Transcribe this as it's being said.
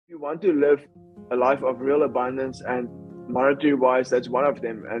want to live a life of real abundance, and monetary wise, that's one of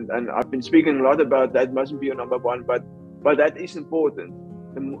them. And I've been speaking a lot about that mustn't be your number one, but that is important.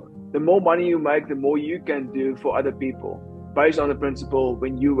 The more money you make, the more you can do for other people, based on the principle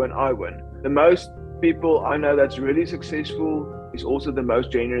when you win, I win. The most people I know that's really successful is also the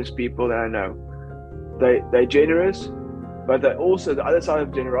most generous people that I know. They're generous, but they also, the other side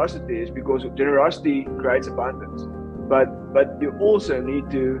of generosity is because generosity creates abundance. But you also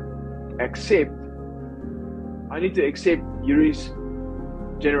need to accept, I need to accept Yuri's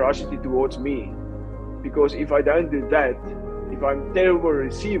generosity towards me. Because if I don't do that, if I'm a terrible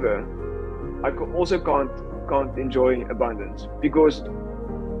receiver, I also can't enjoy abundance. Because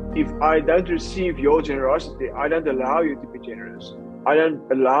if I don't receive your generosity, I don't allow you to be generous. I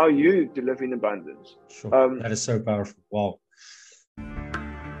don't allow you to live in abundance. Sure. That is so powerful. Wow.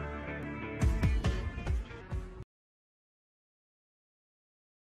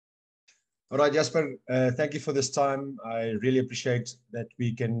 All right, Jasper, thank you for this time. I really appreciate that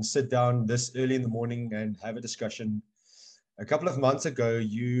we can sit down this early in the morning and have a discussion. A couple of months ago,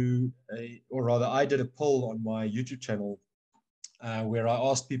 or rather I did a poll on my YouTube channel where I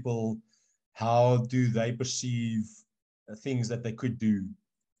asked people how do they perceive things that they could do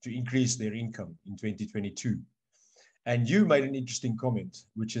to increase their income in 2022. And you made an interesting comment,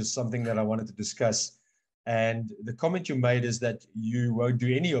 which is something that I wanted to discuss. And the comment you made is that you won't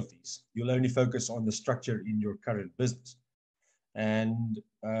do any of these. You'll only focus on the structure in your current business. And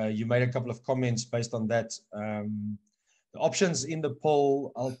you made a couple of comments based on that. The options in the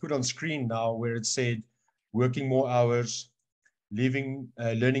poll, I'll put on screen now, where it said working more hours, learning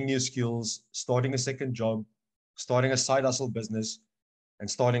new skills, starting a second job, starting a side hustle business, and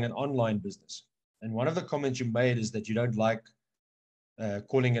starting an online business. And one of the comments you made is that you don't like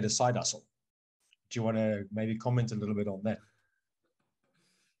calling it a side hustle. Do you want to maybe comment a little bit on that?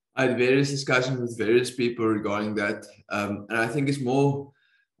 I had various discussions with various people regarding that, and I think it's more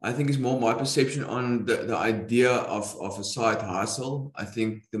my perception on the idea of a side hustle. I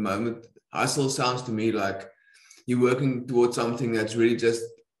think the moment hustle sounds to me like you're working towards something that's really just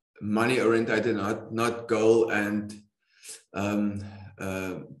money orientated, not goal and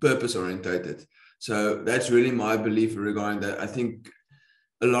purpose orientated. So that's really my belief regarding that. I think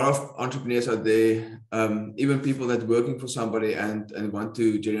a lot of entrepreneurs out there, even people that are working for somebody and want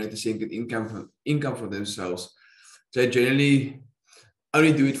to generate a second income for themselves, they generally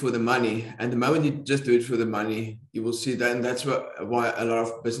only do it for the money. And the moment you just do it for the money, you will see that. And that's why a lot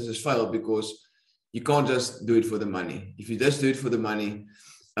of businesses fail, because you can't just do it for the money. If you just do it for the money,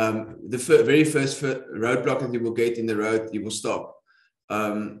 the very first roadblock that you will get in the road, you will stop.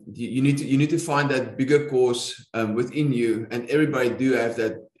 You need to find that bigger cause within you, and everybody do have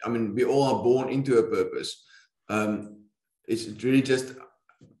that. I mean, we all are born into a purpose. It's really just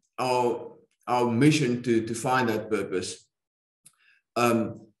our mission to find that purpose.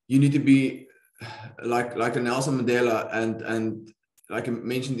 You need to be like a Nelson Mandela, and like I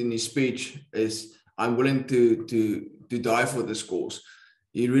mentioned in his speech, is I'm willing to die for this cause.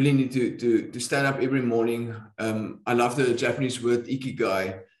 You really need to stand up every morning. I love the Japanese word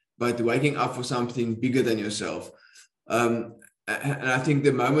ikigai, but waking up for something bigger than yourself. And I think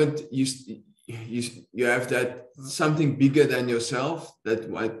the moment you have that something bigger than yourself, that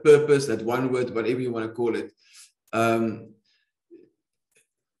purpose, that one word, whatever you want to call it,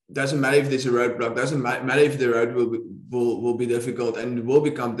 doesn't matter if there's a roadblock, doesn't matter if the road will be difficult, and it will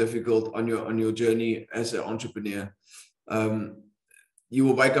become difficult on your journey as an entrepreneur. You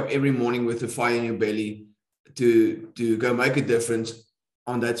will wake up every morning with a fire in your belly to go make a difference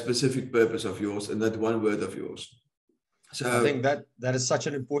on that specific purpose of yours and that one word of yours. So I think that is such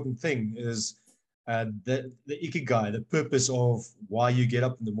an important thing, is the ikigai, the purpose of why you get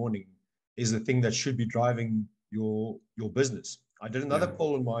up in the morning, is the thing that should be driving your business. I did another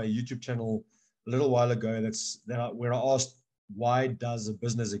poll on my YouTube channel a little while ago where I asked, why does a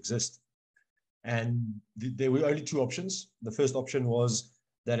business exist? And there were only two options. The first option was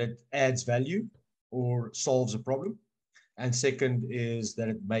that it adds value or solves a problem. And second is that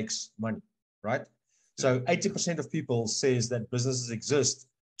it makes money, right? So 80% of people says that businesses exist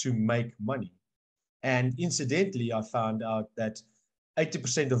to make money. And incidentally, I found out that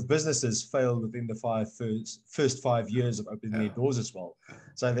 80% of businesses fail within the first 5 years of opening their doors as well.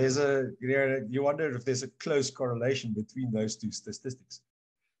 So there's you wonder if there's a close correlation between those two statistics.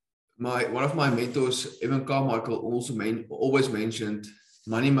 One of my mentors, Evan Carmichael, always mentioned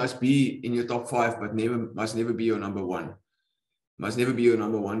money must be in your top 5, but must never be your number 1. Must never be your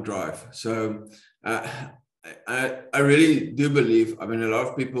number 1 drive. So I really do believe, I mean, a lot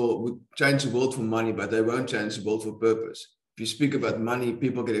of people would change the world for money, but they won't change the world for purpose. If you speak about money,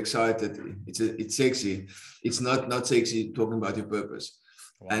 people get excited. It's sexy. It's not sexy talking about your purpose.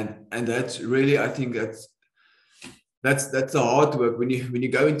 Wow. And that's really, I think that's the hard work when you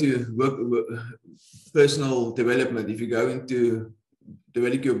go into work, personal development. If you go into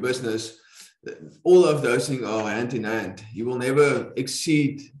develop your business, all of those things are hand in hand. You will never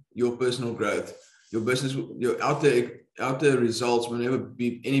exceed your personal growth. Your business, your outer results will never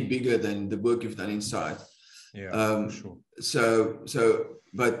be any bigger than the work you've done inside. Yeah, for sure.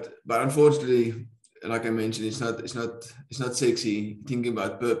 But unfortunately, like I mentioned, it's not sexy thinking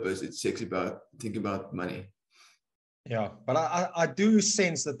about purpose. It's sexy about thinking about money. Yeah, but I do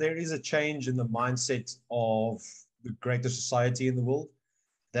sense that there is a change in the mindset of the greater society in the world.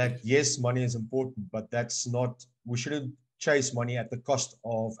 That yes, money is important, but that's not, we shouldn't chase money at the cost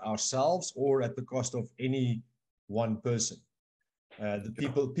of ourselves or at the cost of any one person. The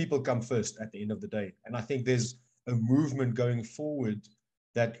people come first at the end of the day. And I think there's a movement going forward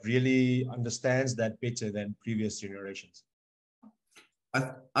that really understands that better than previous generations.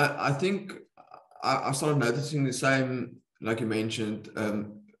 I think I started noticing the same, like you mentioned,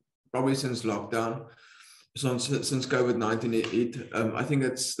 probably since lockdown. Since COVID-19 hit, I think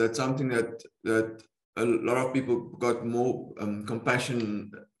that's something that a lot of people got more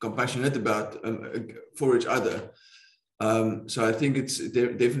compassionate about for each other. So I think it's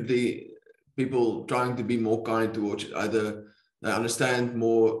definitely people trying to be more kind towards each other. They understand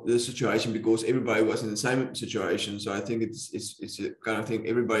more the situation because everybody was in the same situation. So I think it's a kind of thing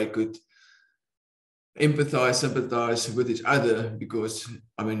everybody could empathize, sympathize with each other because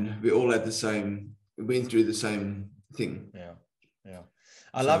I mean we all had went through the same thing. Yeah.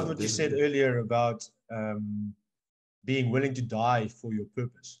 I love what you said earlier about being willing to die for your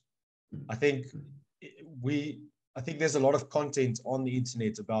purpose. I think there's a lot of content on the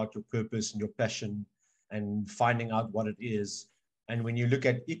internet about your purpose and your passion and finding out what it is. And when you look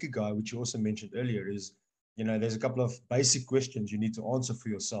at Ikigai, which you also mentioned earlier, is, there's a couple of basic questions you need to answer for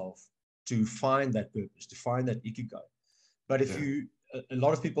yourself to find that purpose, to find that Ikigai. But if a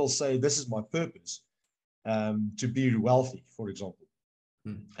lot of people say, this is my purpose, to be wealthy, for example.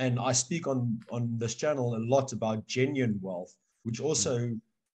 And I speak on this channel a lot about genuine wealth, which also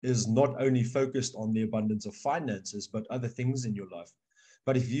is not only focused on the abundance of finances, but other things in your life.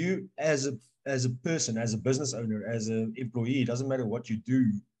 But if you, as a person, as a business owner, as an employee, it doesn't matter what you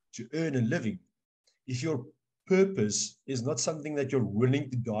do to earn a living, if your purpose is not something that you're willing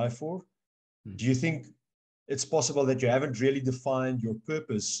to die for, do you think it's possible that you haven't really defined your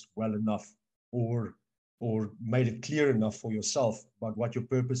purpose well enough or made it clear enough for yourself about what your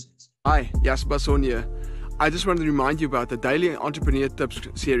purpose is? Hi, Jasper Basson here. I just wanted to remind you about the Daily Entrepreneur Tips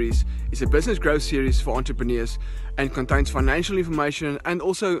series. It's a business growth series for entrepreneurs and contains financial information and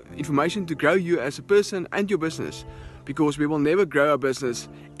also information to grow you as a person and your business, because we will never grow our business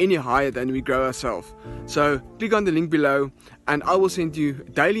any higher than we grow ourselves. So click on the link below and I will send you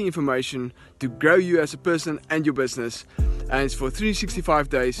daily information to grow you as a person and your business, and it's for 365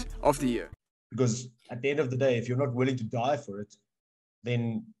 days of the year. Because at the end of the day, if you're not willing to die for it,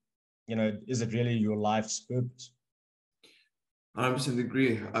 then, is it really your life's purpose? 100%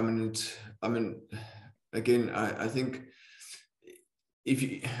 agree. Again, I think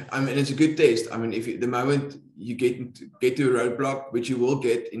it's a good test. The moment you get to a roadblock, which you will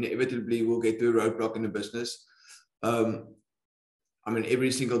inevitably will get to a roadblock in a business.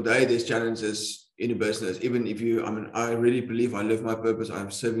 Every single day there's challenges in a business. Even if I really believe I live my purpose.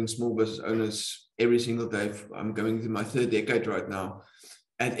 I'm serving small business owners every single day. I'm going to my 3rd decade right now.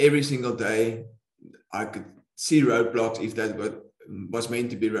 And every single day I could see roadblocks if that was meant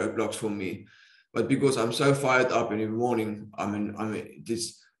to be roadblocks for me. But because I'm so fired up in the morning,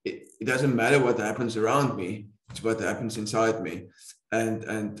 it doesn't matter what happens around me. It's what happens inside me.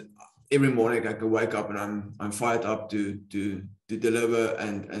 And every morning I can wake up and I'm fired up to deliver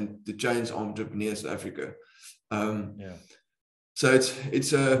and to change entrepreneurs in Africa. So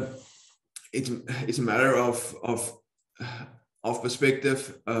it's a matter of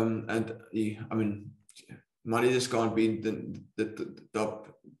perspective, and money just can't be the top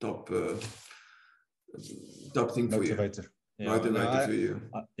thing motivator. For you.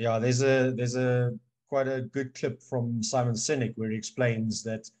 There's a quite a good clip from Simon Sinek where he explains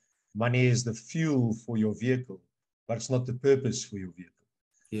that money is the fuel for your vehicle, but it's not the purpose for your vehicle.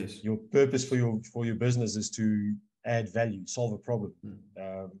 Yes. Your purpose for your business is to add value, solve a problem,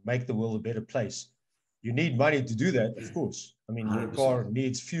 make the world a better place. You need money to do that, of course. 100%. Your car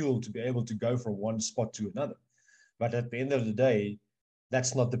needs fuel to be able to go from one spot to another. But at the end of the day,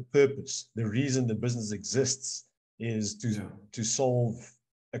 that's not the purpose. The reason the business exists is to solve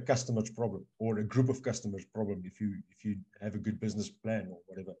a customer's problem or a group of customers' problem if you have a good business plan or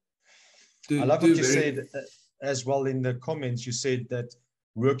whatever. I love what you said as well in the comments. You said that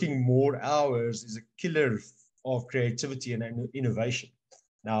working more hours is a killer of creativity and innovation.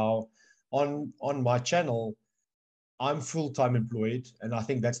 Now, on my channel, I'm full-time employed, and I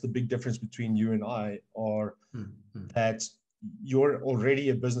think that's the big difference between you and I, are that you're already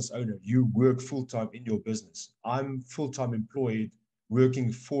a business owner. You work full-time in your business. I'm full-time employed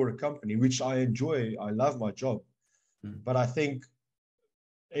working for a company, which I enjoy. I love my job. But I think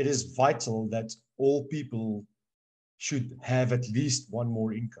it is vital that all people should have at least one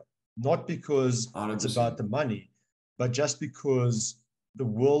more income, not because 100%. It's about the money, but just because the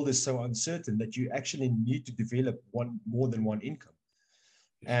world is so uncertain that you actually need to develop more than one income.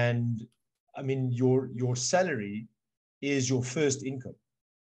 And I mean, your salary is your first income.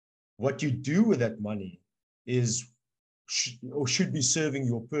 What you do with that money should be serving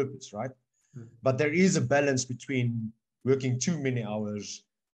your purpose, right? But there is a balance between working too many hours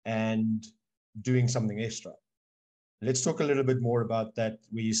and doing something extra. Let's talk a little bit more about that,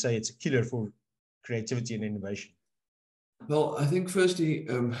 where you say it's a killer for creativity and innovation. Well, I think firstly,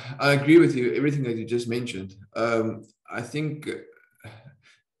 I agree with you, everything that you just mentioned. I think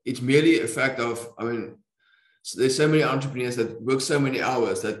it's merely a fact of, I mean, there's so many entrepreneurs that work so many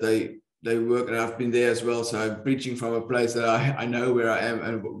hours that they work, and I've been there as well. So I'm preaching from a place that I know where I am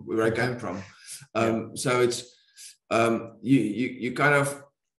and where I came from. So it's, you kind of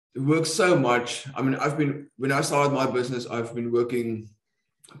work so much. I mean, when I started my business, I've been working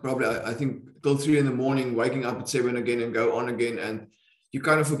probably, I think, till 3 a.m, waking up at 7 again and go on again. And you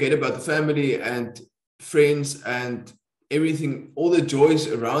kind of forget about the family and friends and everything, all the joys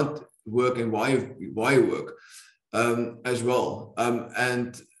around work and why you work as well.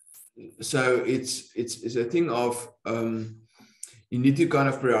 And so it's a thing of, you need to kind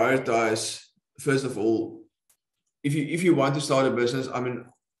of prioritize, first of all, if you want to start a business. I mean,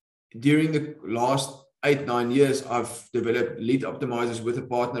 during the last 8-9 years, I've developed lead optimizers with a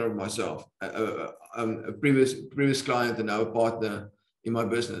partner of myself, a previous client and now a partner in my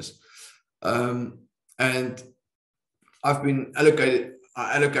business. And I've been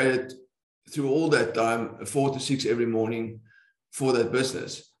allocated through all that time 4 to 6 every morning for that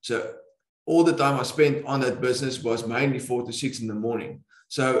business. So all the time I spent on that business was mainly 4 to 6 in the morning.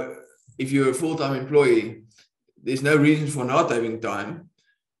 So if you're a full-time employee, there's no reason for not having time.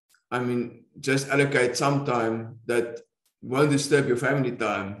 I mean, just allocate some time that won't disturb your family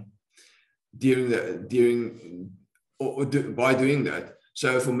time by doing that.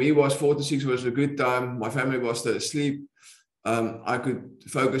 So for me, 4 to 6 was a good time. My family was still asleep. I could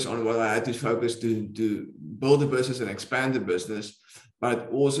focus on what I had to focus to build a business and expand the business, but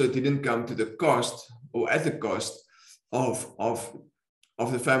also it didn't come to the cost or at the cost of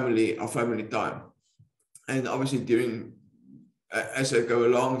the family time. And obviously as I go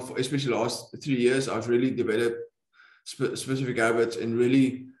along, especially the last 3 years, I've really developed specific habits and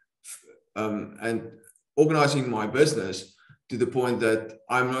really and organizing my business to the point that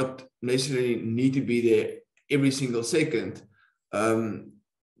I'm not necessarily need to be there every single second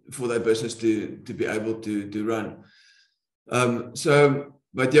for that business to be able to run.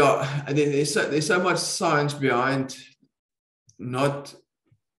 But yeah, and there's so much science behind not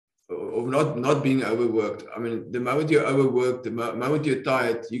being overworked. I mean, the moment you're overworked, the moment you're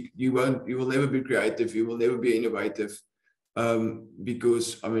tired, you will never be creative. You will never be innovative,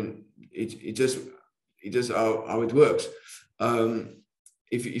 because I mean, it just how it works.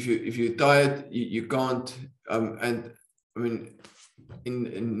 If you're tired, you can't. And I mean,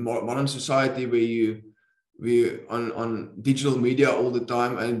 in modern society where we're on digital media all the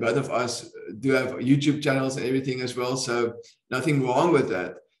time, and both of us do have YouTube channels and everything as well. So nothing wrong with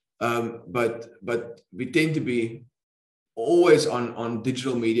that. But we tend to be always on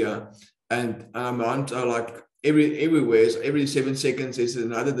digital media, and our minds are like everywhere. So every 7 seconds there's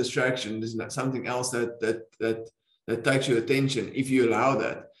another distraction. There's something else that takes your attention if you allow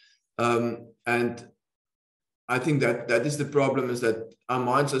that. And I think that is the problem, is that our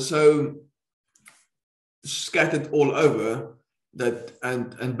minds are so scattered all over that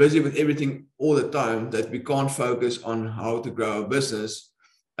and busy with everything all the time that we can't focus on how to grow our business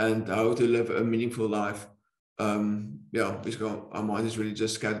and how to live a meaningful life. Because our mind is really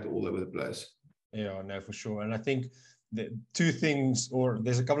just scattered all over the place. Yeah, no, for sure. And I think the two things, or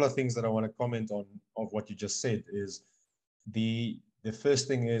there's a couple of things that I want to comment on of what you just said. Is the first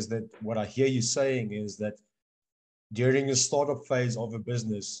thing is that what I hear you saying is that during the startup phase of a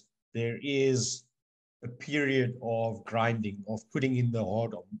business, there is a period of grinding, of putting in the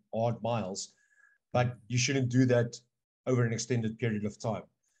hard miles, but you shouldn't do that over an extended period of time.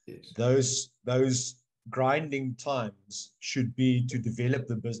 Yes. Those grinding times should be to develop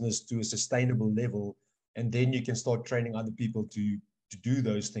the business to a sustainable level, and then you can start training other people to do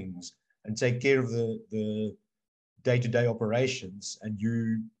those things and take care of the day-to-day operations, and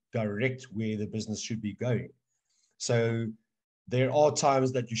you direct where the business should be going. So there are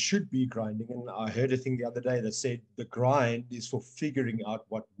times that you should be grinding, and I heard a thing the other day that said the grind is for figuring out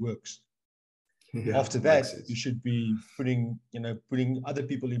what works. Yeah, After that, you should be putting other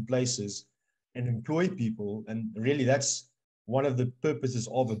people in places and employ people. And really, that's one of the purposes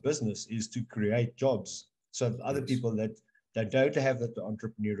of a business, is to create jobs. So other people that don't have that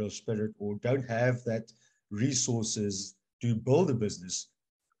entrepreneurial spirit or don't have that resources to build a business,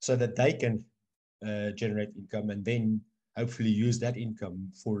 so that they can generate income and then hopefully use that income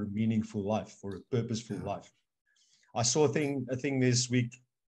for a meaningful life, for a purposeful life. I saw a thing this week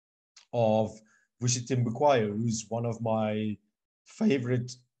of Vusitim Bukwayo, who's one of my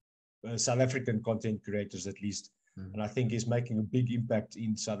favorite South African content creators, at least. Mm-hmm. And I think he's making a big impact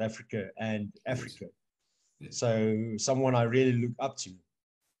in South Africa and Africa. Yes. So someone I really look up to.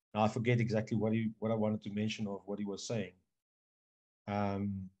 Now I forget exactly what I wanted to mention of what he was saying.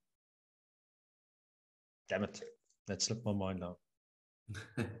 Damn it, that slipped my mind now.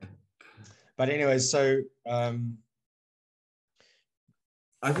 But anyway, so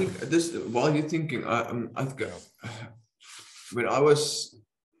I think this, while you're thinking, when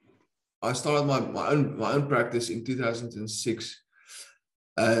I started my own practice in 2006,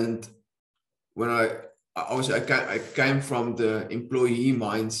 and when I came from the employee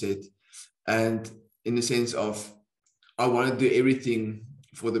mindset, and in the sense of I wanted to do everything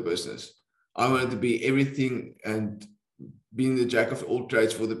for the business. I wanted to be everything and being the jack of all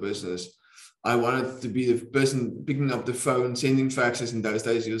trades for the business. I wanted to be the person picking up the phone, sending faxes. In those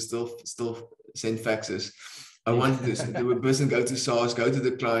days, you still send faxes. I wanted to the person go to SARS, go to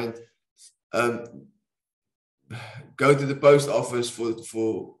the client, go to the post office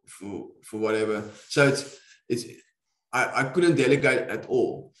for whatever. So I couldn't delegate at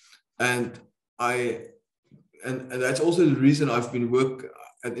all, and that's also the reason I've been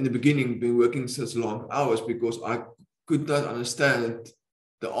in the beginning been working such long hours, because I could not understand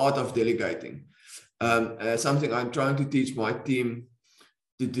the art of delegating. Something I'm trying to teach my team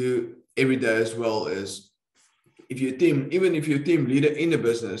to do every day as well is, even if you're a team leader in a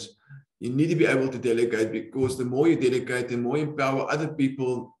business, you need to be able to delegate, because the more you delegate, the more you empower other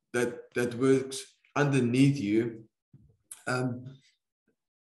people that works underneath you,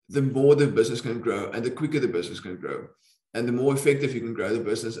 the more the business can grow, and the quicker the business can grow, and the more effective you can grow the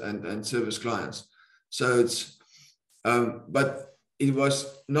business and service clients. So it's, but it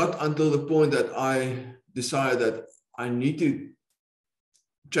was not until the point that I decided that I need to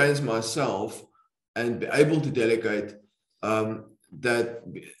change myself and be able to delegate, that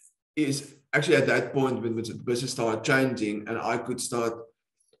is actually at that point when the business started changing, and I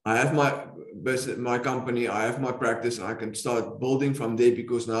have my business, my company, I have my practice, and I can start building from there,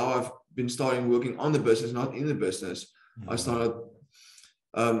 because now I've been starting working on the business, not in the business. Mm-hmm.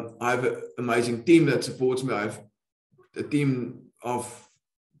 I have an amazing team that supports me. I have a team of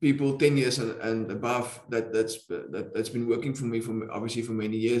people 10 years and above that's been working for me obviously for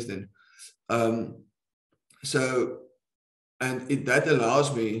many years then. That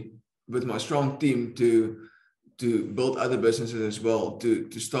allows me, with my strong team, to build other businesses as well,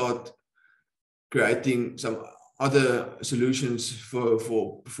 to start creating some other solutions for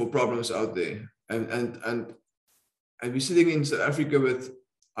problems out there. And we're sitting in South Africa with,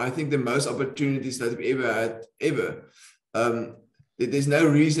 I think, the most opportunities that we've ever had, ever. There's no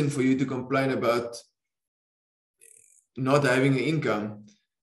reason for you to complain about not having an income,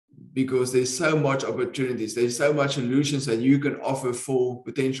 because there's so much opportunities. There's so much solutions that you can offer for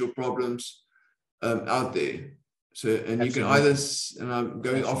potential problems out there. So, and Absolutely. You can either, and I'm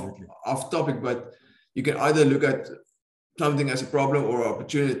going off topic, but you can either look at something as a problem or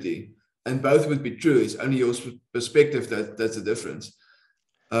opportunity, and both would be true. It's only your perspective that's the difference.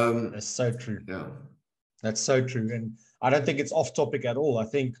 That's so true. Yeah, that's so true. And I don't think it's off topic at all. I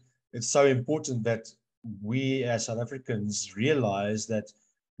think it's so important that we as South Africans realize that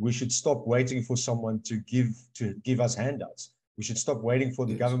we should stop waiting for someone to give us handouts. We should stop waiting for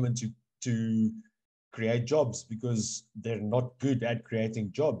the government to create jobs, because they're not good at creating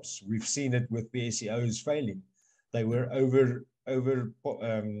jobs. We've seen it with the SEOs failing. They were over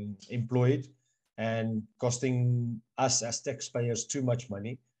employed and costing us as taxpayers too much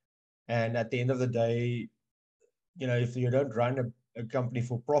money. And at the end of the day, if you don't run a company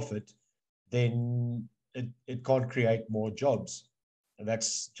for profit, then it can't create more jobs. And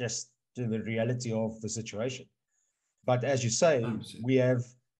that's just the reality of the situation. But as you say, we have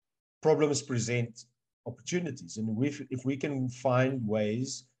problems present opportunities. And if we can find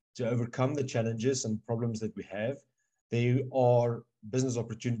ways to overcome the challenges and problems that we have, there are business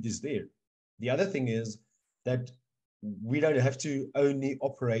opportunities there. The other thing is that we don't have to only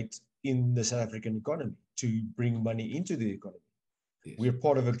operate in the South African economy to bring money into the economy. Yes. We're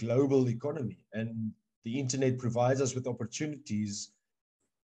part of a global economy, and the internet provides us with opportunities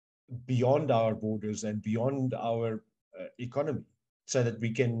beyond our borders and beyond our economy, so that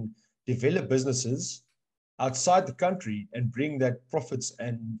we can develop businesses outside the country and bring that profits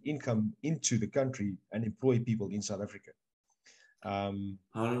and income into the country and employ people in South Africa.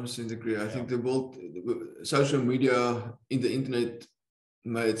 100% agree. I think the world, social media, in the internet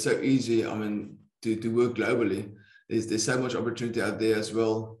made it so easy, I mean, to work globally. There's so much opportunity out there as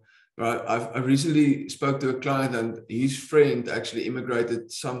well. But I recently spoke to a client, and his friend actually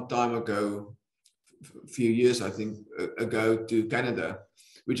immigrated some time ago, a few years, I think, ago, to Canada,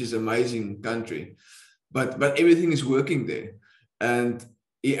 which is an amazing country. But everything is working there. And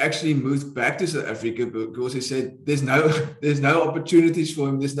he actually moved back to South Africa because he said there's no opportunities for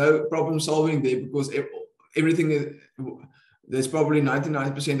him. There's no problem solving there, because everything, there's probably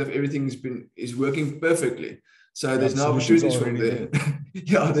 99% of everything is working perfectly. So there's no opportunities from there.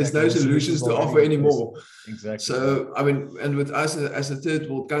 Yeah, there's no solutions to offer anymore. Exactly. So, I mean, and with us as a third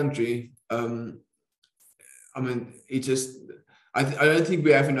world country, I mean, it just, I don't think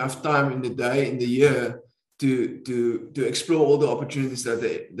we have enough time in the day, in the year, to explore all the opportunities that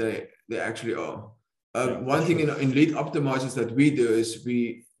they actually are. One thing in lead optimizers that we do is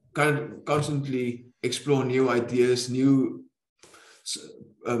we kind of constantly explore new ideas, new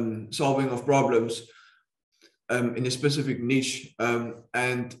solving of problems in a specific niche.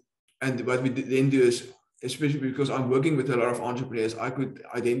 And what we then do is, especially because I'm working with a lot of entrepreneurs, I could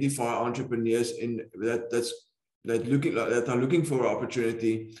identify entrepreneurs in that are looking for an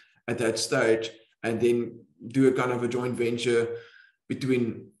opportunity at that stage, and then do a kind of a joint venture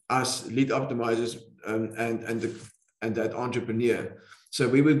between us lead optimizers and that entrepreneur. So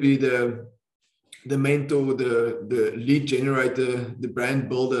we would be the mentor, the lead generator, the brand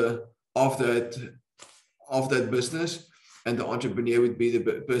builder of that business, and the entrepreneur would be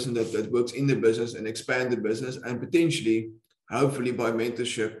the person that works in the business and expand the business, and potentially, hopefully by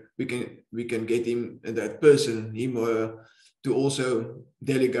mentorship, we can get him and that person, him or her, to also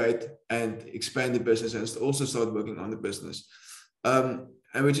delegate and expand the business and also start working on the business. And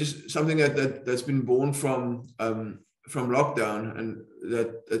which is something that's been born from lockdown, and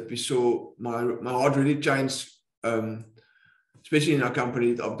that we saw my heart really changed, especially in our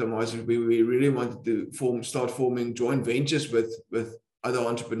company at Optimizers. We really wanted to start forming joint ventures with other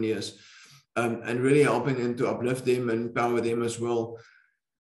entrepreneurs, and really helping them to uplift them and empower them as well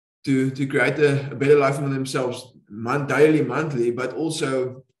to create a better life for themselves, daily, monthly, but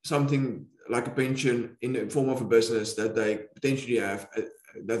also something like a pension in the form of a business that they potentially have,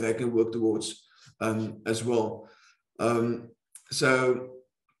 that they can work towards as well. So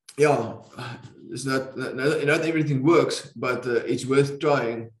yeah, it's not everything works, but it's worth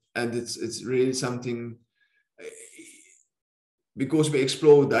trying, and it's really something, because we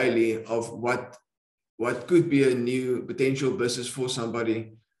explore daily of what could be a new potential business for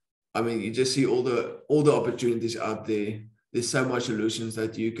somebody. I mean, you just see all the opportunities out there. There's so much solutions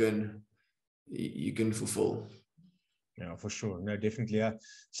that you can fulfill. Yeah, for sure. No, definitely.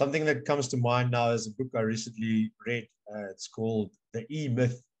 Something that comes to mind now is a book I recently read. It's called The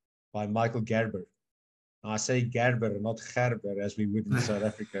E-Myth by Michael Gerber. Now, I say Gerber, not Gerber, as we would in South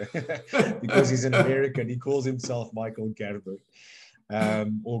Africa, because he's an American. He calls himself Michael Gerber,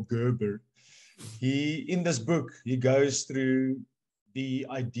 or Gerber. In this book, he goes through the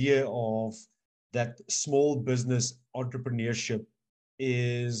idea of that small business entrepreneurship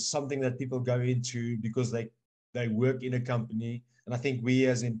is something that people go into because they work in a company. And I think we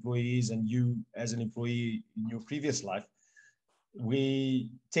as employees, and you as an employee in your previous life, we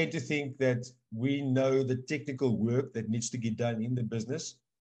tend to think that we know the technical work that needs to get done in the business.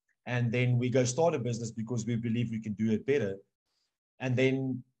 And then we go start a business because we believe we can do it better. And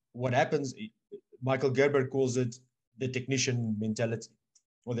then what happens, Michael Gerber calls it the technician mentality,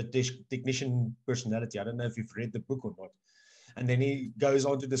 or the technician personality. I don't know if you've read the book or not. And then he goes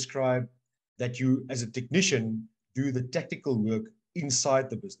on to describe that you, as a technician, do the tactical work inside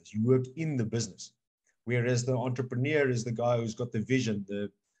the business. You work in the business. Whereas the entrepreneur is the guy who's got the vision, the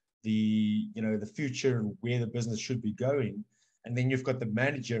future, and where the business should be going. And then you've got the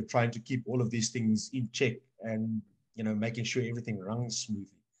manager trying to keep all of these things in check and, making sure everything runs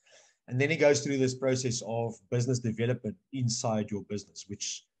smoothly. And then he goes through this process of business development inside your business,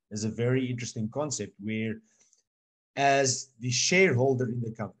 which is a very interesting concept, where as the shareholder in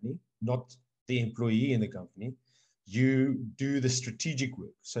the company, not the employee in the company. You do the strategic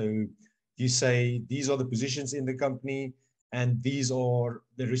work. So you say, these are the positions in the company, and these are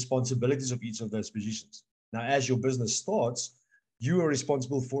the responsibilities of each of those positions. Now, as your business starts, you are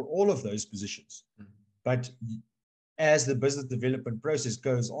responsible for all of those positions. But as the business development process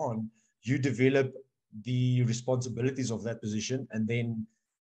goes on, you develop the responsibilities of that position. And then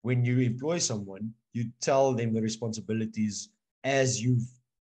when you employ someone, you tell them the responsibilities as you've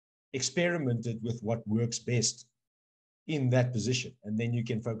experimented with what works best in that position. And then you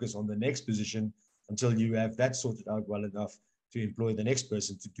can focus on the next position until you have that sorted out well enough to employ the next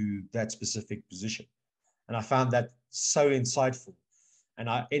person to do that specific position. And I found that so insightful. And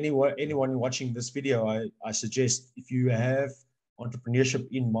anyone watching this video, I suggest, if you have entrepreneurship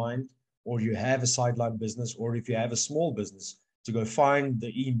in mind, or you have a sideline business, or if you have a small business, to go find the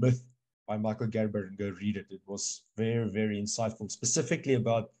E-Myth by Michael Gerber and go read it. It was very, very insightful, specifically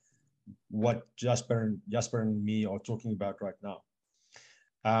about what Jasper and me are talking about right now.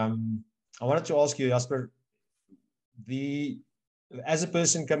 I wanted to ask you, Jasper, as a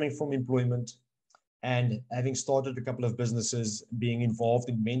person coming from employment and having started a couple of businesses, being involved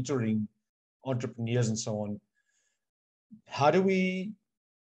in mentoring entrepreneurs and so on, how do we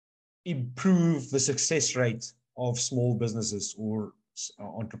improve the success rate of small businesses or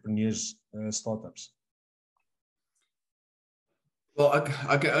entrepreneurs, startups? Well,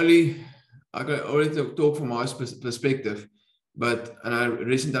 I can only talk from my perspective, and I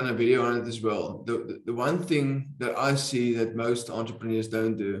recently done a video on it as well. The one thing that I see that most entrepreneurs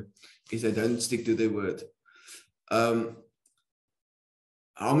don't do is they don't stick to their word. How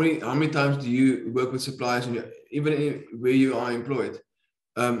many times do you work with suppliers, and even where you are employed?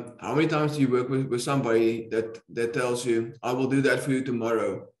 How many times do you work with somebody that tells you, I will do that for you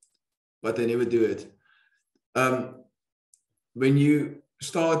tomorrow, but they never do it? When you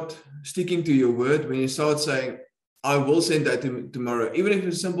start sticking to your word, when you start saying, I will send that tomorrow, even if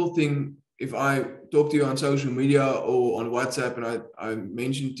it's a simple thing, if I talk to you on social media or on WhatsApp and I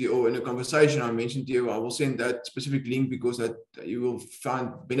mentioned to you, or in a conversation, I mentioned to you, I will send that specific link because that you will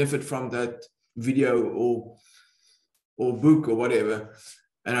find benefit from that video or book or whatever.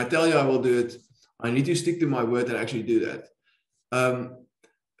 And I tell you I will do it. I need to stick to my word and actually do that.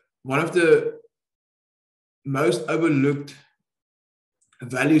 One of the most overlooked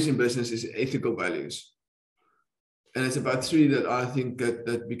values in business is ethical values. And it's about three that I think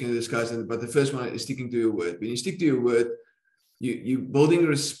that we can discuss. But the first one is sticking to your word. When you stick to your word, you're building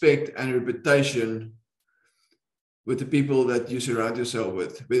respect and reputation with the people that you surround yourself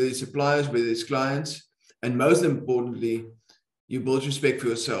with, whether it's suppliers, whether it's clients. And most importantly, you build respect for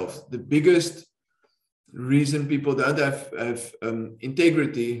yourself. The biggest reason people don't have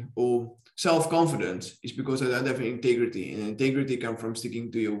integrity or self-confidence is because they don't have integrity. And integrity comes from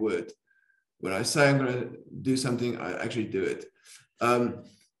sticking to your word. When I say I'm going to do something, I actually do it. And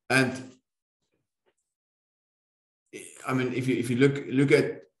I mean, if you look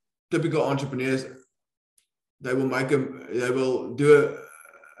at typical entrepreneurs, they will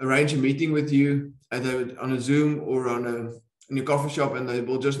arrange a meeting with you, and they would on a Zoom or in a coffee shop, and they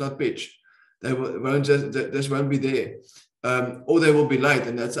will just not pitch. They won't be there. Or they will be late.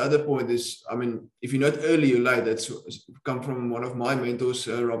 And that's the other point is, I mean, if you're not early, you're late. That's come from one of my mentors,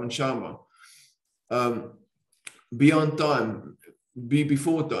 Robin Sharma. Be on time, be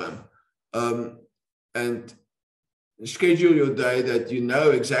before time, and schedule your day that you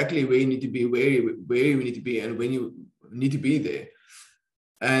know exactly where you need to be, where you need to be, and when you need to be there.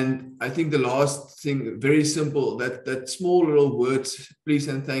 And I think the last thing, very simple, that small little words, please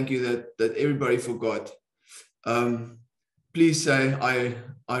and thank you, that everybody forgot. Please say,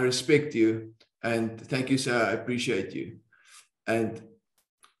 I respect you, and thank you, sir, I appreciate you. And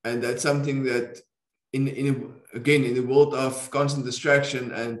that's something that in the world of constant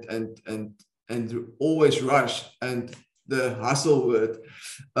distraction and always rush and the hustle word,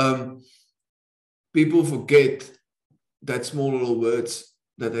 people forget that small little words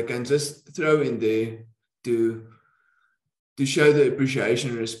that they can just throw in there to show the appreciation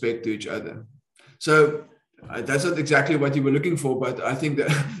and respect to each other. So that's not exactly what you were looking for, but I think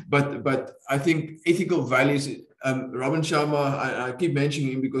that, but I think ethical values. Robin Sharma, I keep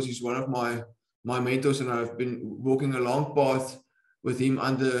mentioning him because he's one of my mentors, and I've been walking a long path with him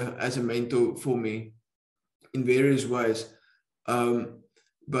as a mentor for me in various ways.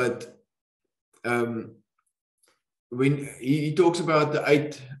 When he talks about the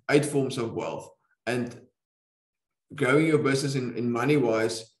eight forms of wealth, and growing your business in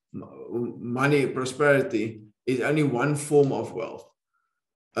money-wise, money prosperity is only one form of wealth.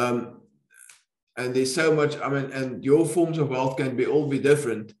 And there's so much, I mean, and your forms of wealth can all be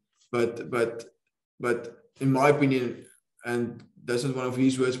different, but in my opinion, and that's not one of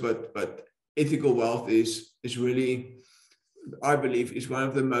his words, but ethical wealth is really, I believe, is one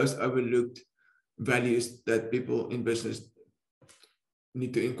of the most overlooked values that people in business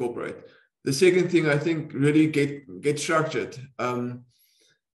need to incorporate. The second thing, I think, really get structured.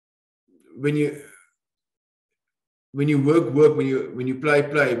 When you work, when you play,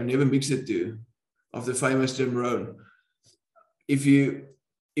 we never mix the two, of the famous Jim Rohn. If you're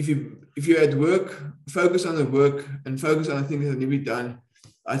at work, focus on the work and focus on the things that need to be done.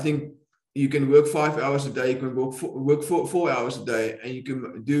 I think you can work 5 hours a day, you can work 4 hours a day, and you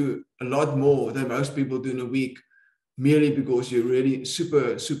can do a lot more than most people do in a week, merely because you're really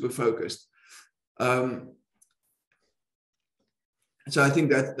super focused. So I think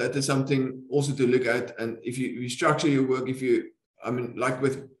that is something also to look at. And if you structure your work, I'm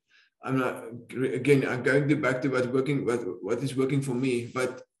going back to what is working for me.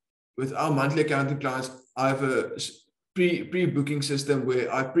 But with our monthly accounting clients, I have a pre-booking system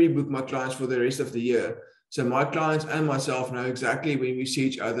where I pre-book my clients for the rest of the year. So my clients and myself know exactly when we see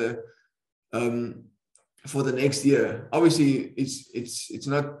each other for the next year. Obviously, it's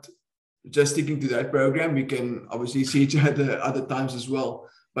not just sticking to that program. We can obviously see each other other times as well,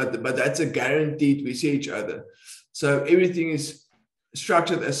 but that's a guaranteed we see each other. So everything is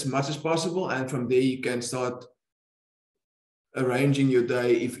structured as much as possible, and from there you can start arranging your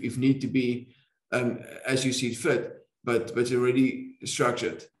day if need to be, as you see fit, but it's already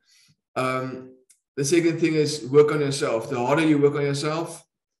structured. The second thing is work on yourself. The harder you work on yourself,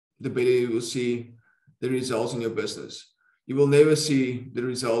 the better you will see the results in your business. You will never see the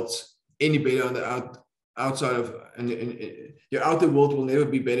results any better on the outside of, and your outer world will never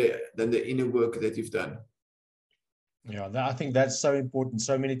be better than the inner work that you've done. Yeah, I think that's so important.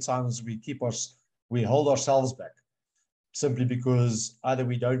 So many times we hold ourselves back simply because either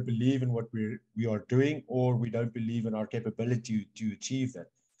we don't believe in what we are doing, or we don't believe in our capability to achieve that.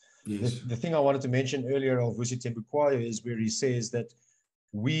 Yes. The thing I wanted to mention earlier of Vusi Tembukwaya is where he says that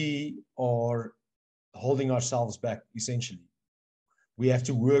we are holding ourselves back, essentially. We have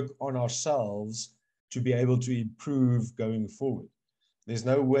to work on ourselves to be able to improve going forward. There's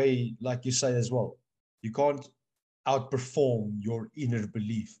no way, like you say as well, you can't outperform your inner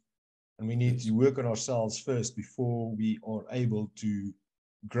belief. And we need to work on ourselves first before we are able to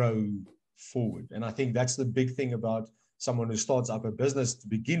grow forward. And I think that's the big thing about someone who starts up a business to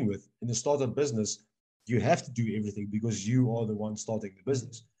begin with. In the startup business, you have to do everything because you are the one starting the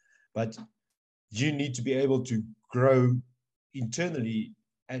business. But you need to be able to grow internally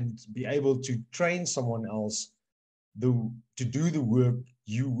and be able to train someone else to do the work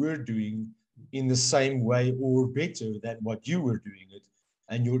you were doing in the same way or better than what you were doing it.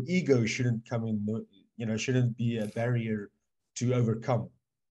 And your ego shouldn't come in, shouldn't be a barrier to overcome.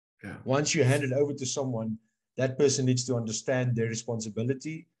 Yeah. Once you hand it over to someone, that person needs to understand their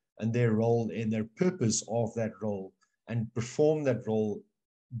responsibility and their role and their purpose of that role and perform that role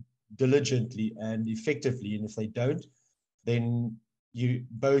diligently and effectively. And if they don't, then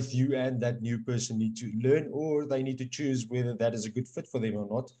both you and that new person need to learn, or they need to choose whether that is a good fit for them or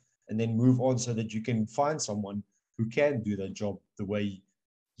not, and then move on so that you can find someone who can do that job the way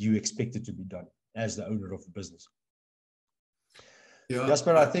you expect it to be done as the owner of the business. Yeah,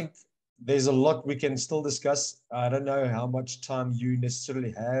 Jasper, I think there's a lot we can still discuss. I don't know how much time you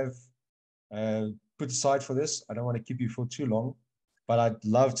necessarily have put aside for this. I don't want to keep you for too long, but I'd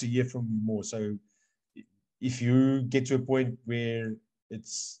love to hear from you more. So if you get to a point where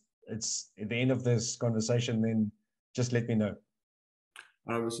it's at the end of this conversation, then just let me know.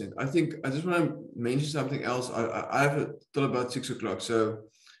 100%. I think I just want to mention something else. I have till about 6 o'clock, so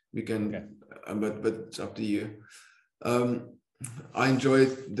we can, okay. But it's up to you. I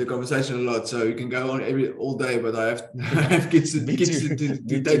enjoyed the conversation a lot, so you can go on all day, but I have kids to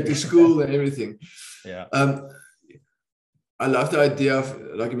take to school and everything. Yeah. I love the idea of,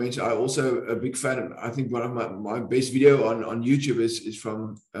 like you mentioned, I'm also a big fan. I think one of my best video on YouTube is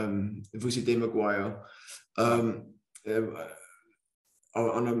from Vusi Tembukwaya.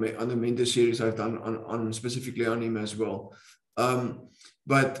 On the mentor series I've done on specifically on him as well.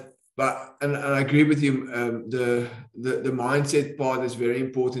 But I agree with you. The mindset part is very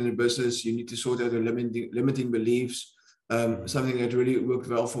important in business. You need to sort out the limiting beliefs. Something that really worked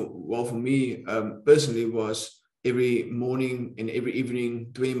well for me personally was every morning and every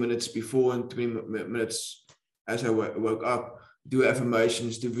evening, 20 minutes before and 20 minutes as I woke up, do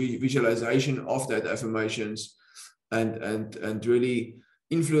affirmations, do visualization of that affirmations, and really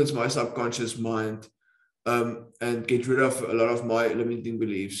influence my subconscious mind and get rid of a lot of my limiting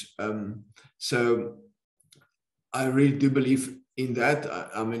beliefs. So I really do believe in that,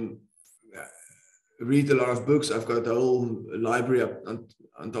 I mean, read a lot of books. I've got a whole library up on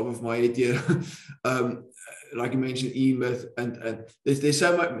top of my head here. Like you mentioned, E-Myth, and there's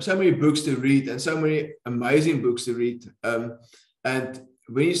so many books to read and so many amazing books to read. And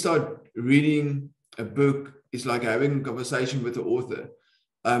when you start reading a book, it's like having a conversation with the author.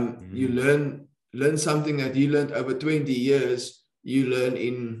 You learn something that you learned over 20 years, you learn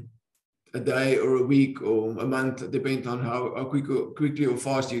in a day or a week or a month, depending on how quickly or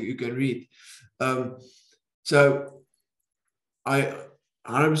fast you can read. So I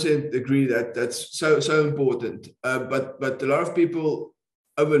 100% agree that that's so important. But a lot of people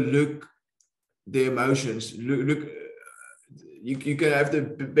overlook their emotions. Look, you can have the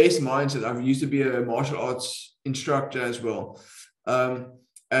best mindset. I used to be a martial arts instructor as well,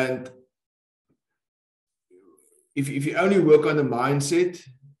 and if you only work on the mindset,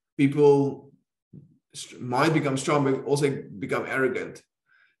 people might become strong, but also become arrogant.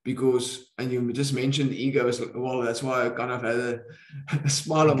 Because, and you just mentioned ego as well, that's why I kind of had a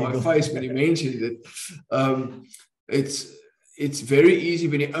smile on my face when you mentioned it. It's very easy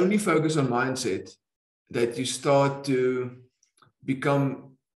when you only focus on mindset that you start to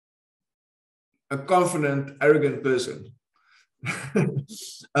become a confident, arrogant person.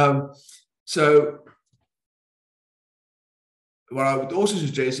 So what I would also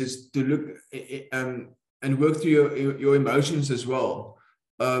suggest is to look and work through your emotions as well.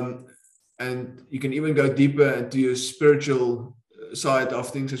 And you can even go deeper into your spiritual side of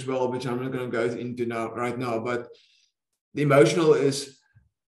things as well, which I'm not going to go into right now. But the emotional is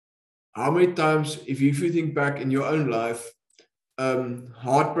how many times, if you think back in your own life,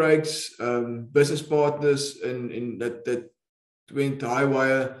 heartbreaks, business partners, and that went high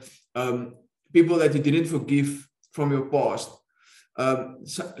wire, people that you didn't forgive from your past,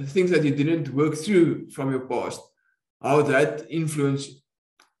 things that you didn't work through from your past, how that influenced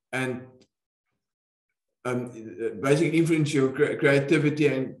and basically influence your creativity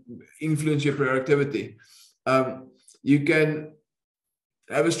and influence your productivity. You can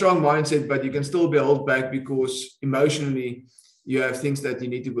have a strong mindset, but you can still be held back because emotionally you have things that you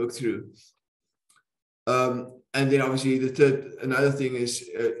need to work through. And then obviously another thing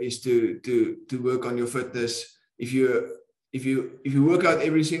is to work on your fitness. If you work out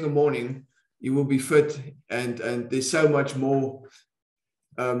every single morning, you will be fit, and there's so much more.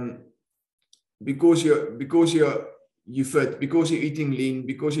 Because you're fit, because you're eating lean,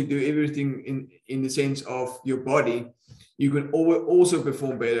 because you do everything in the sense of your body, you can also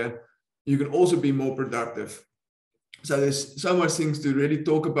perform better. You can also be more productive. So there's so much things to really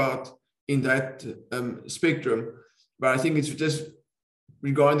talk about in that spectrum. But I think it's just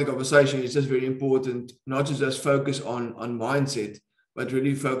regarding the conversation, it's just very important not to just focus on mindset, but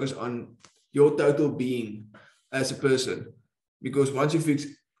really focus on your total being as a person. Because once you fix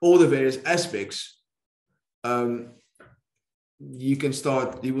all the various aspects, you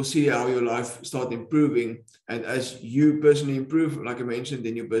will see how your life start improving. And as you personally improve, like I mentioned,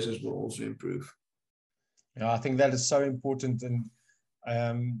 then your business will also improve. Yeah, I think that is so important. And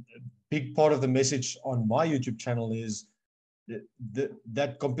a big part of the message on my YouTube channel is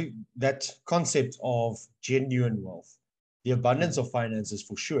that concept of genuine wealth, the abundance of finances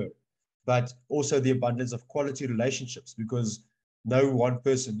for sure, but also the abundance of quality relationships, because no one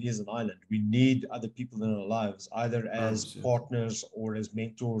person is an island. We need other people in our lives, either as 100%. partners or as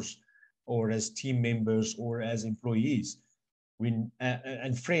mentors or as team members or as employees.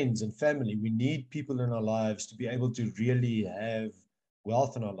 And friends and family. We need people in our lives to be able to really have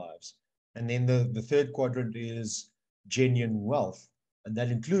wealth in our lives. And then the third quadrant is genuine wealth. And that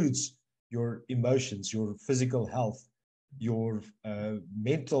includes your emotions, your physical health, your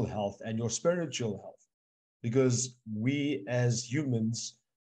mental health, and your spiritual health. Because we as humans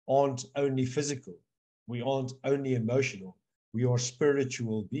aren't only physical, we aren't only emotional, we are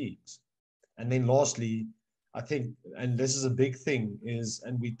spiritual beings. And then lastly, I think, and this is a big thing, is,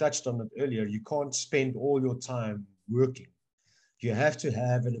 and we touched on it earlier, you can't spend all your time working. You have to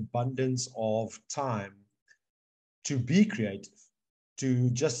have an abundance of time to be creative, to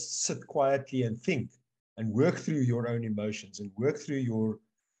just sit quietly and think and work through your own emotions and work through your,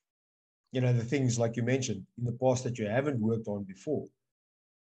 the things like you mentioned in the past that you haven't worked on before.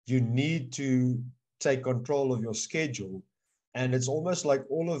 You need to take control of your schedule. And it's almost like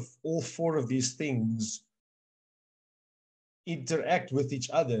all four of these things interact with each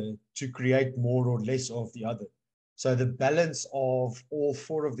other to create more or less of the other. So the balance of all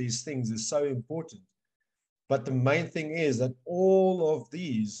four of these things is so important. But the main thing is that all of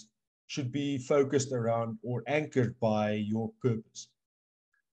these should be focused around or anchored by your purpose.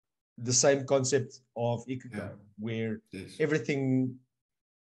 the same concept of ikigai, where everything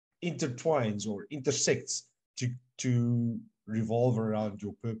intertwines or intersects to revolve around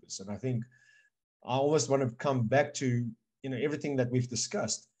your purpose. And I think I always want to come back to, everything that we've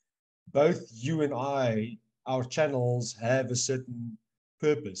discussed. Both you and I, our channels have a certain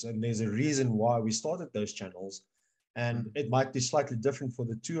purpose, and there's a reason why we started those channels. And it might be slightly different for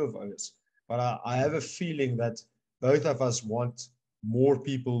the two of us, but I have a feeling that both of us want more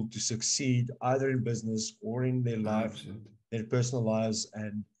people to succeed either in business or in their life, 100%. their personal lives.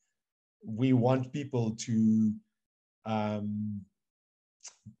 And we want people to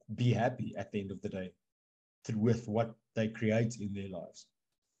be happy at the end of the day with what they create in their lives.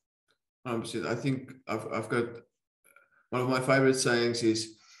 100%. I think I've got one of my favorite sayings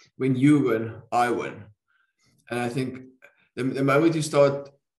is, when you win, I win. And I think the moment you start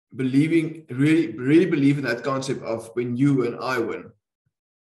believing, really believe in that concept of when you win, I win,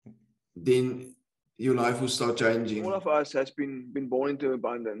 then your life will start changing. All of us has been born into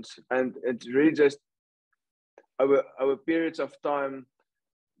abundance, and it's really just our periods of time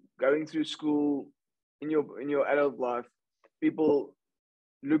going through school, in your adult life. People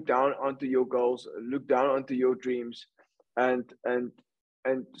look down onto your goals, look down onto your dreams, and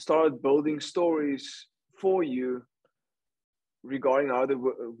start building stories for you regarding how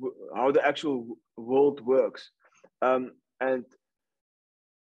the actual world works, and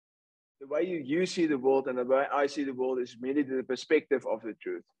the way you see the world and the way I see the world is merely the perspective of the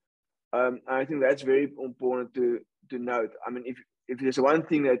truth. I think that's very important to note. I mean, if there's one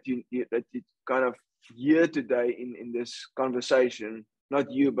thing that you kind of hear today in this conversation,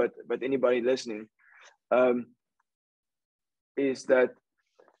 not you, but anybody listening, is that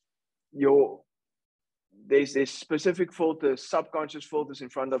there's specific filters, subconscious filters in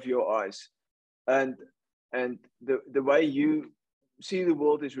front of your eyes, and the way you see the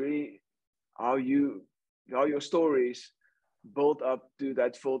world is really how your stories build up to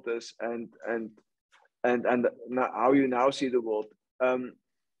that filters and how you now see the world.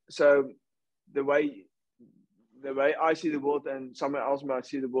 So the way I see the world and someone else might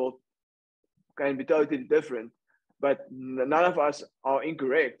see the world can be totally different, but none of us are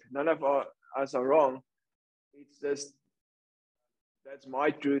incorrect. None of us are wrong. It's just that's my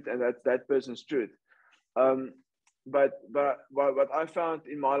truth and that's that person's truth. But what I found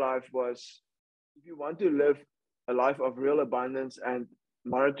in my life was, if you want to live a life of real abundance, and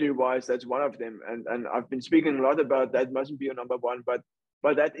monetary wise, that's one of them. And I've been speaking a lot about that mustn't be your number one, but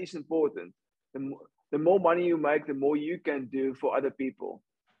that is important. The more money you make, the more you can do for other people,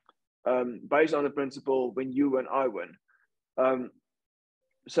 based on the principle when you win, I win.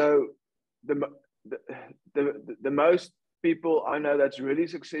 So the most people I know that's really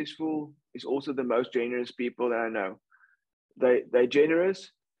successful is also the most generous people that I know. They're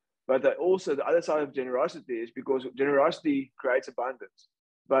generous, but they also, the other side of generosity is because generosity creates abundance.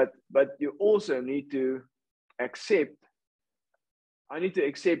 But you also need to accept. I need to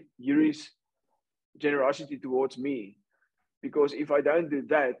accept Yuri's generosity towards me, because if I don't do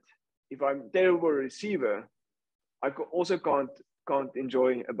that, if I'm a terrible receiver, I also can't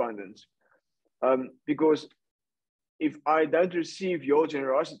enjoy abundance. Because if I don't receive your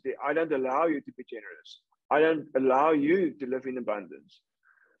generosity, I don't allow you to be generous. I don't allow you to live in abundance.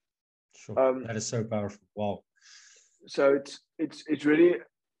 Sure. That is so powerful. Wow. So it's really,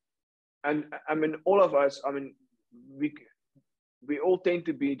 and I mean, all of us, I mean, we all tend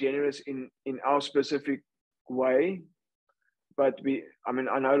to be generous in our specific way, but I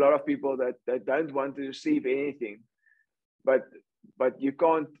know a lot of people that don't want to receive anything, but you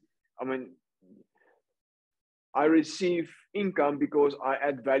can't. I mean, I receive income because I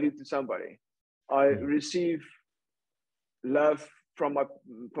add value to somebody. I receive love from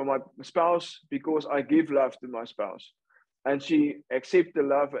my spouse because I give love to my spouse, and she accepts the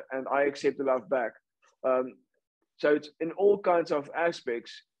love and I accept the love back. So it's in all kinds of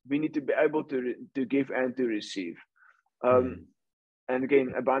aspects. We need to be able to give and to receive. And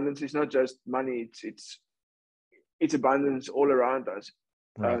again, abundance is not just money. It's abundance all around us.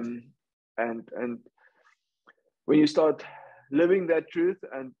 Right. And when you start living that truth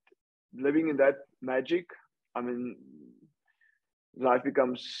and living in that magic, I mean, life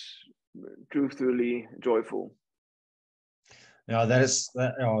becomes truthfully joyful. Yeah, there's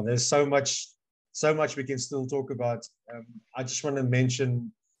so much we can still talk about. I just want to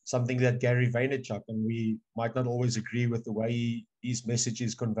mention something that Gary Vaynerchuk, and we might not always agree with the way his message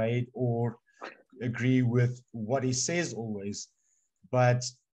is conveyed or agree with what he says always, but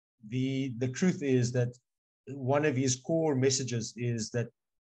the truth is that one of his core messages is that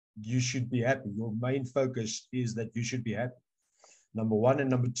you should be happy. Your main focus is that you should be happy. number one. And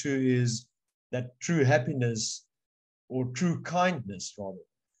number two is that true happiness, or true kindness rather.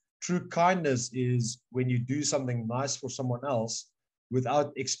 True kindness is when you do something nice for someone else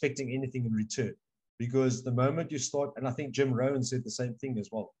without expecting anything in return. Because the moment you start, and I think Jim Rohn said the same thing as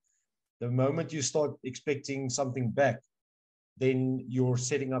well, the moment you start expecting something back, then you're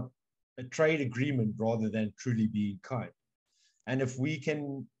setting up a trade agreement rather than truly being kind. And if we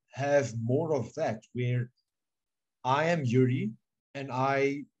can have more of that, where I am Yuri and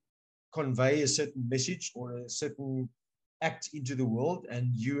I convey a certain message or a certain act into the world, and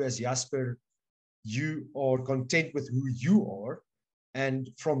you as Jasper, you are content with who you are, and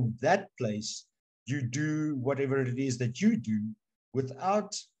from that place you do whatever it is that you do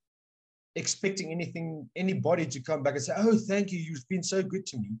without expecting anybody to come back and say, oh, thank you, you've been so good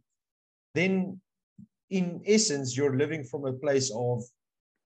to me. Then in essence you're living from a place of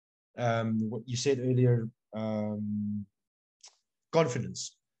what you said earlier,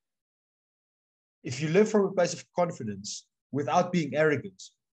 confidence. If you live from a place of confidence without being arrogant,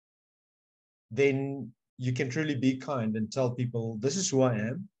 then you can truly be kind and tell people, this is who I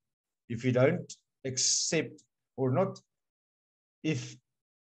am. If you don't accept or not, if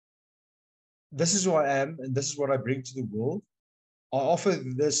this is who I am and this is what I bring to the world, I offer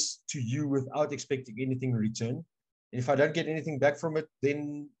this to you without expecting anything in return. And if I don't get anything back from it,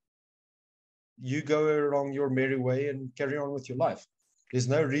 then you go along your merry way and carry on with your life. There's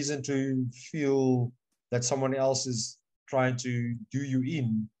no reason to feel that someone else is trying to do you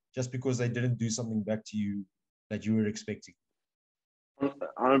in just because they didn't do something back to you that you were expecting.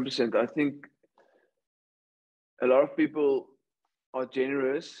 100%. I think a lot of people are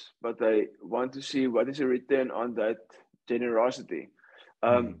generous, but they want to see what is a return on that generosity.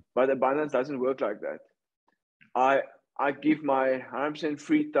 But abundance doesn't work like that. I give my 100%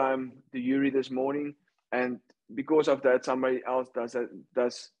 free time to Yuri this morning, and because of that, somebody else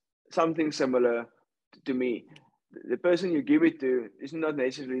does something similar to me. The person you give it to is not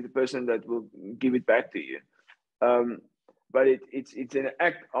necessarily the person that will give it back to you, but it's an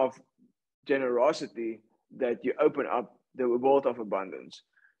act of generosity that you open up the world of abundance.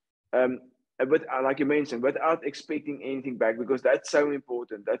 But like you mentioned, without expecting anything back, because that's so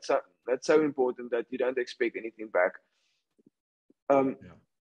important. That's so important that you don't expect anything back.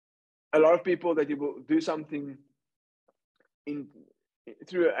 A lot of people that you will do something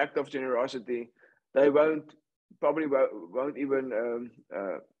through an act of generosity, they probably won't even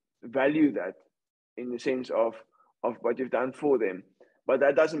value that in the sense of what you've done for them. But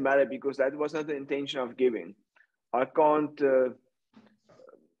that doesn't matter, because that was not the intention of giving. I can't,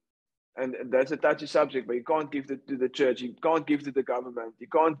 and that's a touchy subject, but you can't give to the church, you can't give to the government, you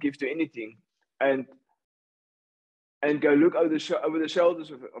can't give to anything, and go look over the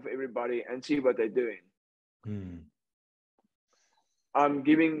shoulders of everybody and see what they're doing. I'm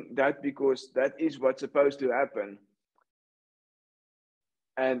giving that because that is what's supposed to happen.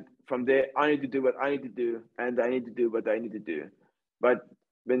 And from there, I need to do what I need to do, and I need to do what I need to do. But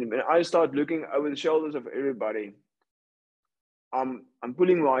when I start looking over the shoulders of everybody, I'm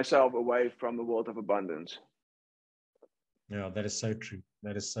pulling myself away from the world of abundance. Yeah, that is so true.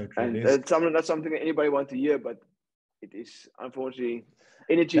 That is so true. And that's something that anybody wants to hear, but it is, unfortunately,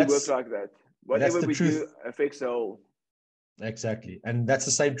 energy works like that. Whatever we do affects the whole. Exactly. And that's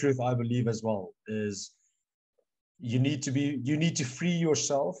the same truth I believe as well, is you need to free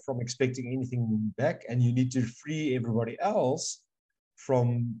yourself from expecting anything back, and you need to free everybody else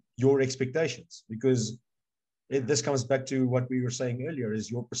from your expectations, because this comes back to what we were saying earlier, is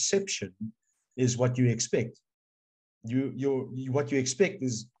your perception is what you expect. What you expect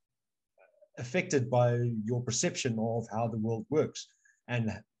is affected by your perception of how the world works and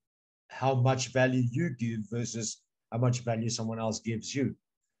how much value you give versus how much value someone else gives you.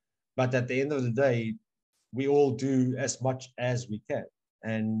 But at the end of the day, we all do as much as we can.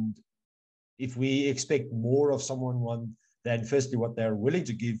 And if we expect more of someone than firstly what they're willing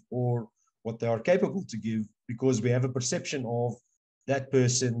to give or what they are capable to give, because we have a perception of that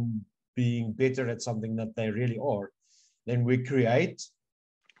person being better at something that they really are, then we create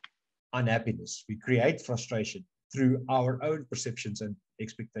unhappiness. We create frustration through our own perceptions and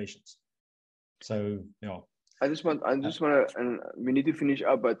expectations. So, yeah. I just want to, and we need to finish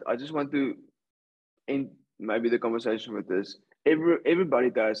up, but I just want to end maybe the conversation with this. Everybody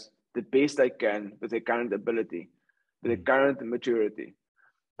does the best they can with their current ability, with their current maturity.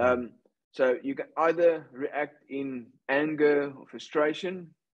 So you can either react in anger or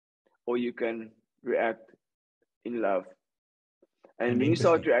frustration, or you can react in love. And when you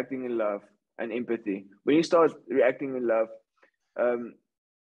start reacting in love and empathy, when you start reacting in love,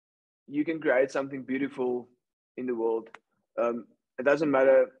 you can create something beautiful in the world. it doesn't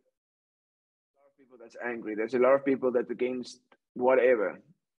matter. A lot of people that's angry. There's a lot of people that's against whatever.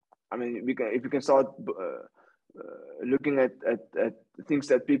 I mean, if we can start looking at things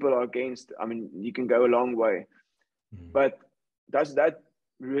that people are against. I mean, you can go a long way. But does that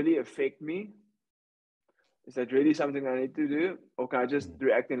really affect me? Is that really something I need to do, or can I just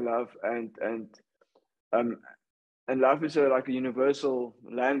react in love? And love is like a universal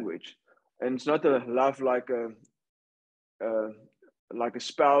language, and it's not a love like a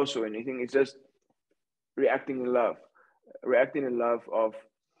spouse or anything. It's just reacting in love. Reacting in love of,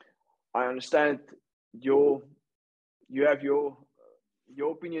 I understand you have your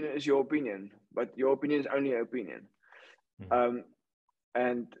opinion is your opinion, but your opinion is only an opinion.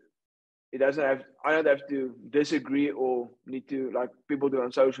 And it doesn't have, I don't have to disagree or need to, like people do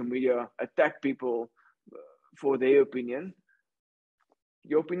on social media, attack people for their opinion.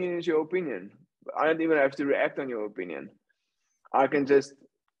 Your opinion is your opinion. I don't even have to react on your opinion. I can just,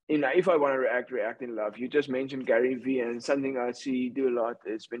 if I want to react in love. You just mentioned Gary Vee, and something I see do a lot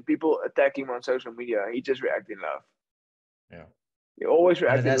is when people attack him on social media, he just reacts in love. Yeah. You always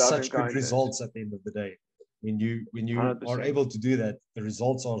react and it in has love such and good kindness. results at the end of the day. When you 100%. are able to do that, the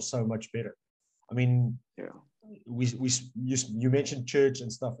results are so much better. I mean, you mentioned church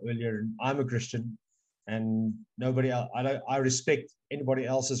and stuff earlier, and I'm a Christian, and I respect anybody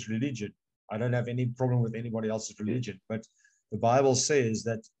else's religion. I don't have any problem with anybody else's religion, but the Bible says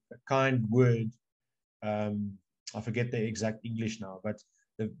that a kind word, I forget the exact English now, but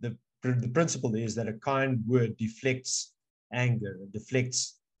the principle is that a kind word deflects anger,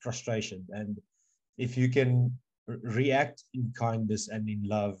 deflects frustration. And if you can react in kindness and in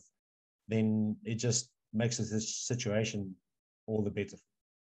love, then it just makes the situation all the better.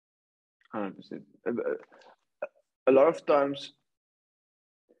 100%. A lot of times,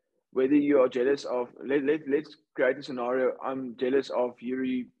 whether you are jealous of, let's create a scenario. I'm jealous of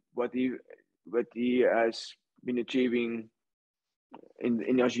Yuri, what he has been achieving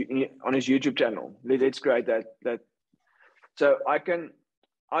on his YouTube channel. Let's create that. So I can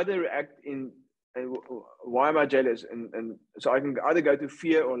either react in, why am I jealous? And so I can either go to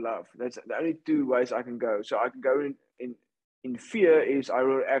fear or love. That's the only two ways I can go. So I can go in fear is I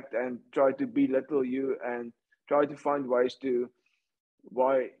will react and try to belittle you and try to find ways to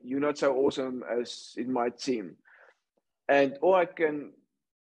why you're not so awesome as it might seem. Or I can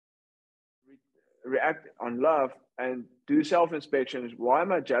react on love and do self-inspections. Why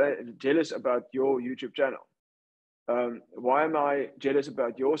am I jealous about your YouTube channel? Why am I jealous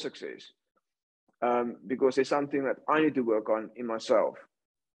about your success? Because there's something that I need to work on in myself.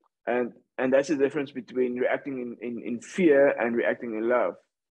 And that's the difference between reacting in fear and reacting in love.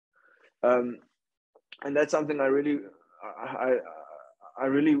 And that's something I really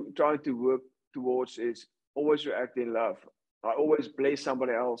try to work towards, is always react in love. I always bless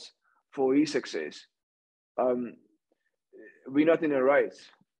somebody else for his success. We're not in a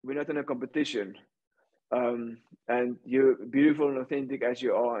race. We're not in a competition. And you're beautiful and authentic as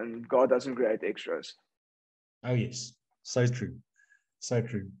you are, and God doesn't create extras. Oh, yes. So true. So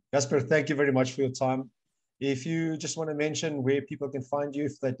true. Jasper, thank you very much for your time. If you just want to mention where people can find you,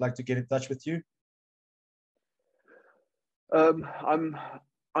 if they'd like to get in touch with you. I'm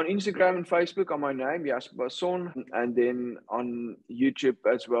on Instagram and Facebook on my name, Jasper Basson, and then on YouTube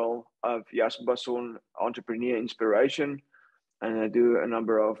as well of Jasper Basson Entrepreneur Inspiration. And I do a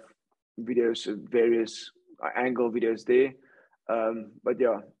number of videos, various angle videos there. But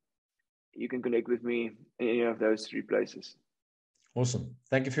yeah, you can connect with me in any of those three places. Awesome.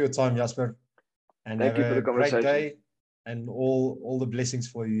 Thank you for your time, Jasper. And thank you for the conversation. Great day and all the blessings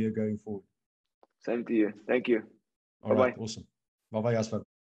for you going forward. Same to you. Thank you. All right. Awesome. Bye-bye, Jasper.